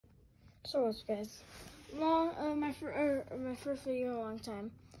So what's guys? My first video in a long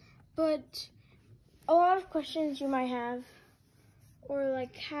time, but a lot of questions you might have, or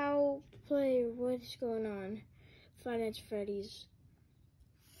like how to play, what's going on, Five Nights at Freddy's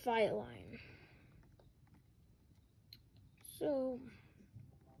Fightline. So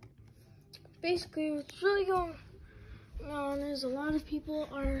basically, what's really going on is a lot of people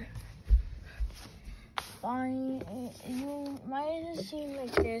are buying. You might have seen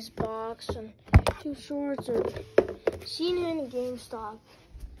like this box and 2 shorts, or seen it in a GameStop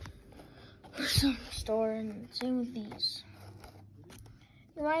or some store, and same with these.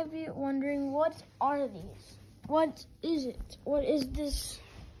 You might be wondering, what are these? What is it? What is this?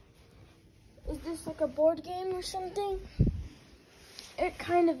 Is this like a board game or something? It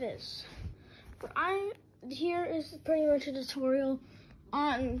kind of is. But here is pretty much a tutorial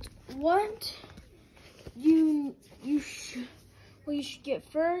on what you should get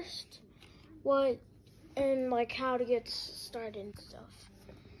first, and like how to get started and stuff.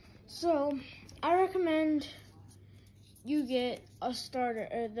 So I recommend you get a starter,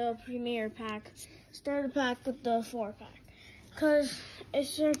 the Premier Pack, starter pack with the 4-pack, because it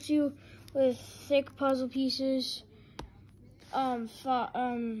starts you with thick puzzle pieces, 4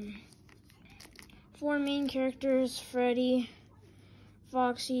 main characters: Freddy,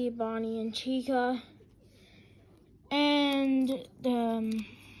 Foxy, Bonnie, and Chica, and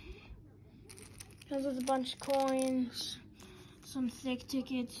comes with a bunch of coins, some thick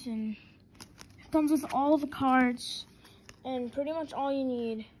tickets, and it comes with all the cards and pretty much all you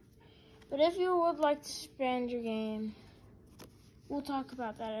need. But if you would like to spend your game, we'll talk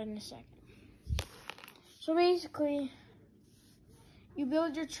about that in a second. So basically, you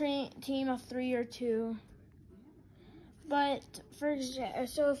build your team of 3 or 2. But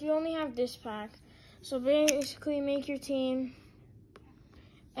so if you only have this pack, so basically make your team,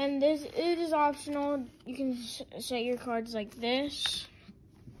 and it is optional. You can set your cards like this,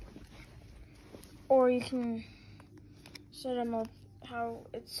 or you can set them up how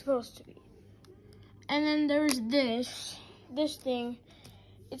it's supposed to be. And then there's this thing.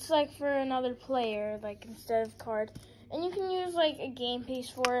 It's like for another player, like instead of card. And you can use like a game piece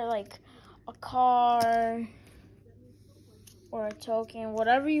for it, like a car or a token,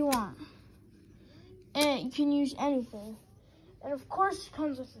 whatever you want. And you can use anything. And of course it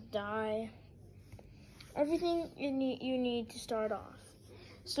comes with a die. Everything you need to start off.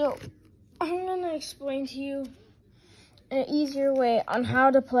 So I'm gonna explain to you an easier way on how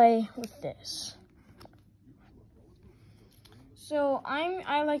to play with this. So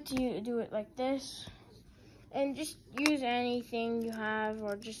I like to do it like this, and just use anything you have,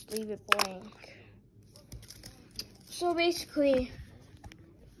 or just leave it blank. So basically,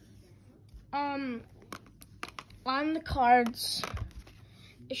 on the cards,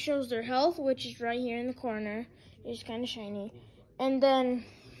 it shows their health, which is right here in the corner. It's kind of shiny. And then,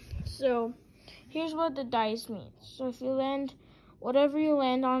 so here's what the dice means. So if you land, whatever you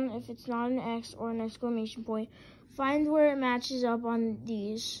land on, if it's not an X or an exclamation point, find where it matches up on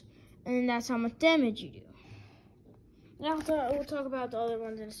these, and then that's how much damage you do. Now we'll talk about the other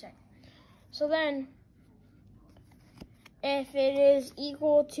ones in a second. So then, if it is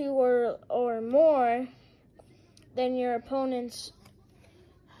equal to or more than your opponent's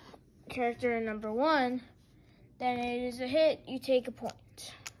character number 1, then it is a hit. You take a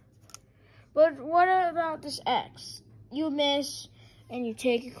point. But what about this X? You miss, and you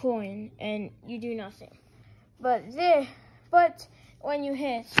take a coin, and you do nothing. But when you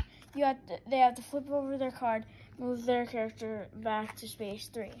hit, they have to flip over their card, move their character back to space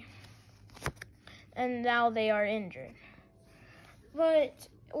 3, and now they are injured. But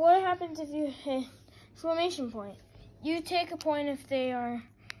what happens if you hit exclamation point? You take a point if they are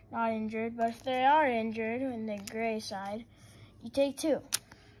not injured, but if they are injured in the gray side, you take 2.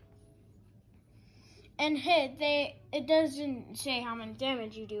 And hit, it doesn't say how much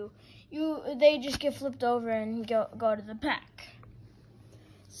damage you do. They just get flipped over and go to the pack.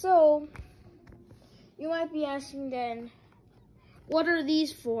 So you might be asking then, what are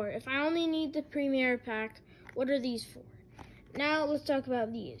these for? If I only need the Premier Pack, what are these for? Now let's talk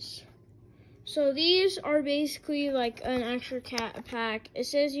about these. So these are basically like an extra pack. It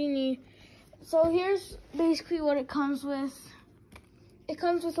says you need. So here's basically what it comes with. It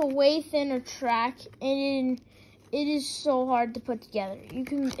comes with a way thinner track, and it is so hard to put together.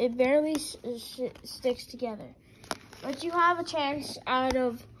 It barely sticks together. But you have a chance out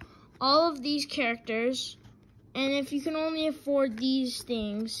of all of these characters, and if you can only afford these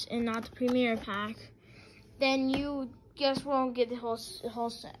things and not the Premier Pack, then you won't get the whole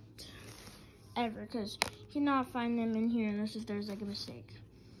set ever, because you cannot find them in here unless if there's like a mistake.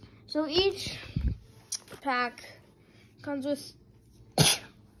 So each pack comes with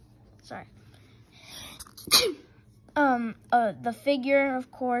sorry. The figure, of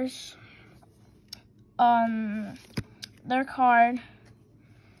course, their card,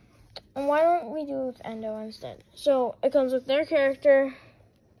 and why don't we do it with Endo instead? So it comes with their character,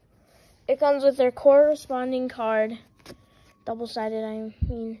 it comes with their corresponding card, double-sided I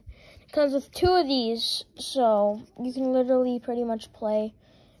mean, it comes with 2 of these, so you can literally pretty much play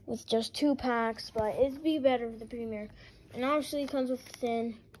with just 2 packs, but it'd be better with the Premier. And obviously it comes with a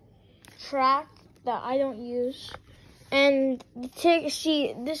thin track that I don't use. And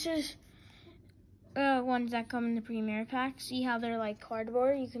see, this is ones that come in the Premier pack. See how they're like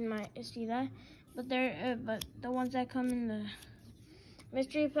cardboard? You might see that. But but the ones that come in the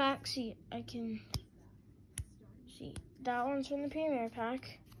mystery pack, see, I can see that one's from the Premier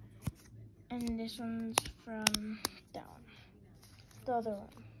pack, and this one's from that one, the other one.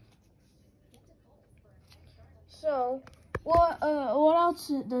 So, what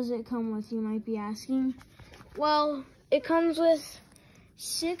else does it come with, you might be asking? Well, it comes with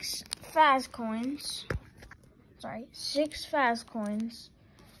 6 Faz coins. Sorry, 6 Faz coins.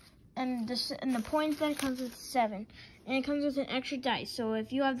 And the points that comes with 7. And it comes with an extra dice. So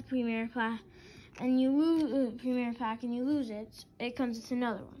if you have the Premier pack and you lose it, it comes with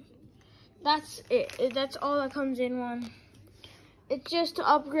another one. That's it. That's all that comes in one. It's just to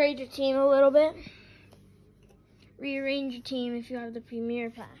upgrade your team a little bit. Rearrange your team if you have the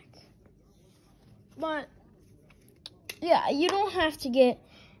Premier pack. But yeah, you don't have to get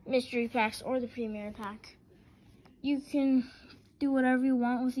mystery packs or the Premier pack. You can do whatever you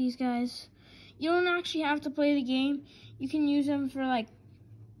want with these guys. You don't actually have to play the game. You can use them for like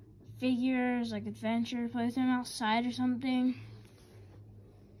figures, like adventure, play with them outside or something.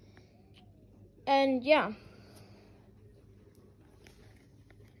 And yeah,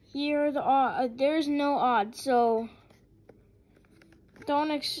 here are the odds. There's no odds, so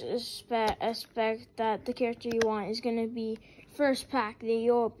don't expect that the character you want is going to be first pack that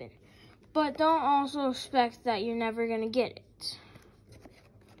you open. But don't also expect that you're never going to get it.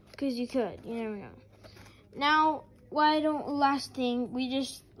 Because you could. You never know. Now, last thing, we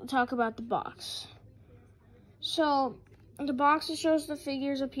just talk about the box. So, the box shows the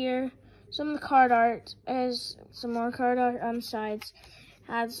figures up here. Some of the card art, has some more card art on the sides.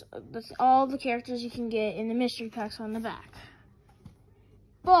 Has all the characters you can get in the mystery packs on the back.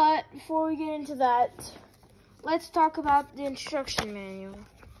 But before we get into that, let's talk about the instruction manual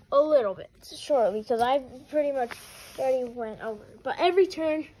a little bit shortly, because I pretty much already went over it. But every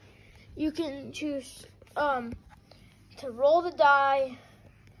turn, you can choose to roll the die,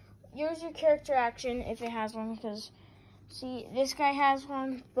 use your character action if it has one, because see, this guy has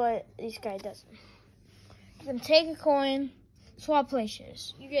one, but this guy doesn't. You can take a coin, swap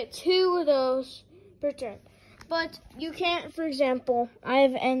places. You get 2 of those per turn. But you can't, for example, I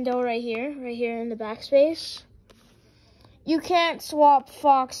have Endo right here in the backspace. You can't swap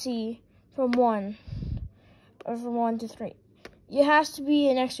Foxy from 1 or from 1 to 3. It has to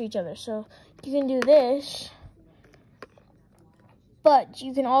be next to each other. So you can do this, but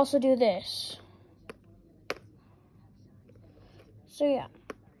you can also do this. So yeah,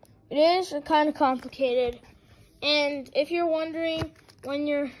 it is kind of complicated. And if you're wondering, when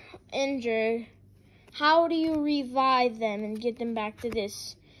you're injured, how do you revive them and get them back to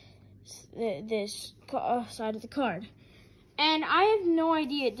this side of the card? And I have no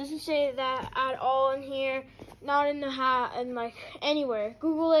idea. It doesn't say that at all in here. Not in the hat and like anywhere.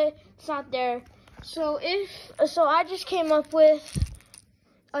 Google it. It's not there. So I just came up with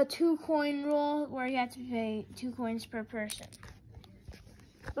a 2-coin rule where you have to pay 2 coins per person.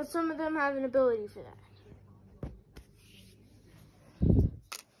 But some of them have an ability for that.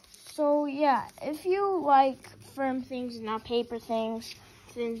 So yeah, if you like firm things and not paper things,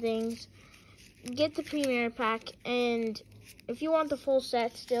 thin things, get the Premier pack. And if you want the full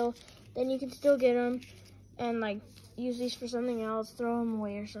set still, then you can still get them and like use these for something else, throw them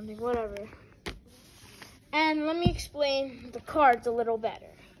away or something, whatever. And let me explain the cards a little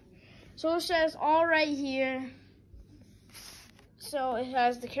better. So it says all right here. So it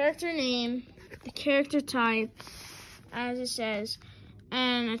has the character name, the character type, as it says,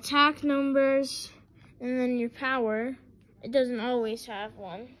 and attack numbers, and then your power. It doesn't always have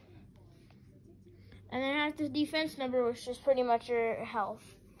one. And then I have the defense number, which is pretty much your health.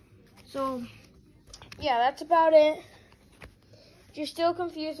 So, yeah, that's about it. If you're still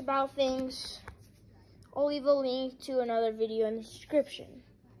confused about things, I'll leave a link to another video in the description.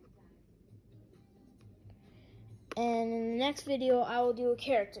 And in the next video, I will do a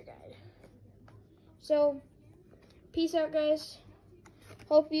character guide. So, peace out, guys.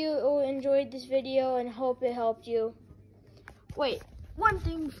 Hope you enjoyed this video and hope it helped you. Wait, one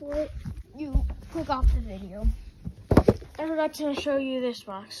thing before you click off the video. I forgot to show you this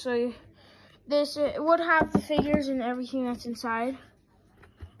box. So this it would have the figures and everything that's inside.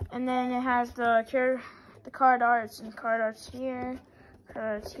 And then it has the card arts and card arts here, card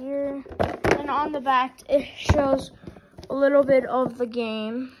arts here. And on the back it shows a little bit of the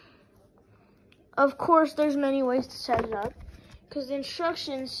game. Of course, there's many ways to set it up, because the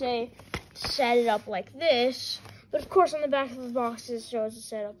instructions say to set it up like this, but of course on the back of the box it shows it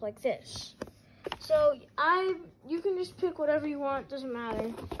set up like this. So you can just pick whatever you want, doesn't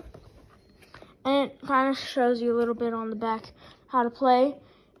matter. And it kind of shows you a little bit on the back how to play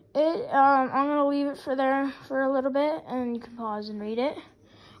it. I'm gonna leave it for a little bit, and you can pause and read it.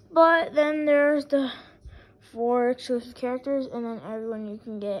 But then there's the 4 exclusive characters, and then everyone you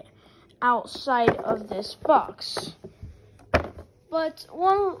can get outside of this box. But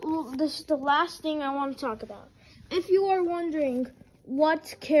this is the last thing I want to talk about. If you are wondering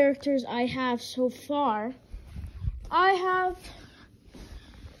what characters I have so far,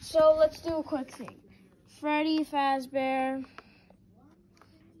 so let's do a quick thing. Freddy Fazbear,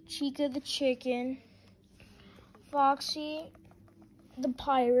 Chica the Chicken, Foxy the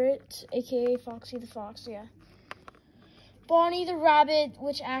Pirate, aka Foxy the Fox, yeah. Bonnie the Rabbit,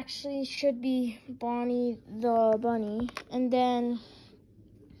 which actually should be Bonnie the Bunny, and then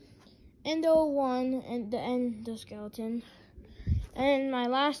Endo-1 and the Endoskeleton, and my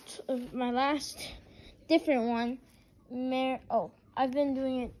last different one, I've been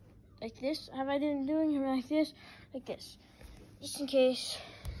doing it like this. Have I been doing it like this? Like this, just in case.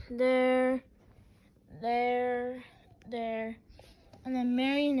 There, and then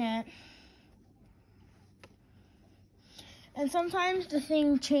Marionette. And sometimes the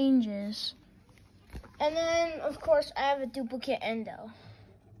thing changes. And then, of course, I have a duplicate Endo.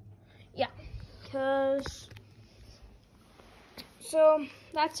 Yeah, so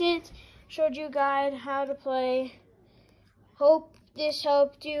that's it. Showed you guys how to play. Hope this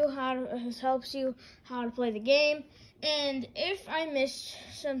helped you, helps you how to play the game. And if I missed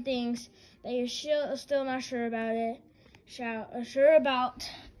some things that you're still not sure about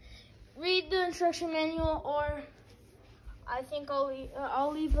read the instruction manual, or I think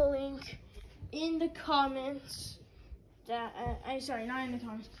I'll leave a link in the comments. Sorry, not in the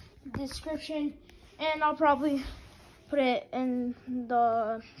comments, description, and I'll probably put it in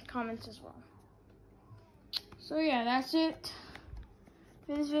the comments as well. So yeah, that's it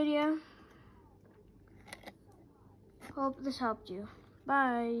for this video. Hope this helped you.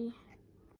 Bye.